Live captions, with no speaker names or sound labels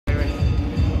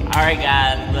Alright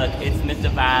guys, look, it's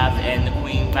Mr. Vibes and the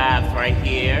Queen Vibes right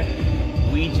here.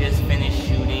 We just finished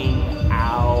shooting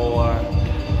our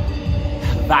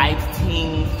VYBES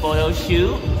team photo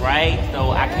shoot, right?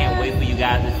 So I can't wait for you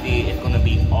guys to see it. It's gonna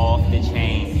be off the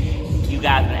chain. You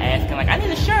guys been asking like, I need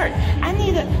a shirt, I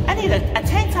need a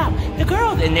tank top. The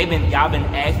girls, and y'all been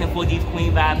asking for these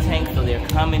Queen Vibes tanks, so they're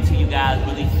coming to you guys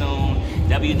really soon.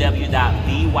 www.VYBES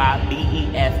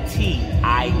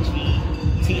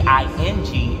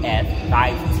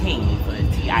Vibes so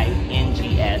it's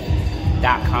TINGS.com.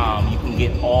 You can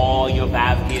get all your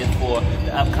Vibes gear for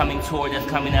the upcoming tour that's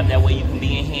coming up. That way you can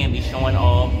be in here and be showing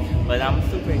off. But I'm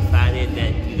super excited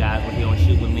that you guys were here on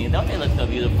shoot with me. Don't they look so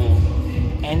beautiful?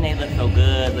 And they look so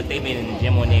good. Look, they've been in the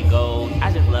gym on their goals.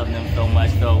 I just love them so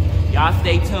much. So y'all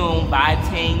stay tuned. VYBES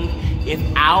Ting is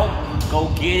out. Go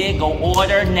get it. Go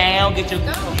order now. Go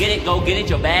get it.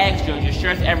 Your bags, your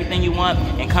shirts, everything you want,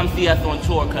 and come see us on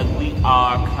tour because we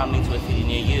are coming to a city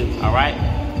near you. All right.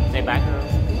 Say bye, girls.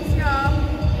 Peace, y'all.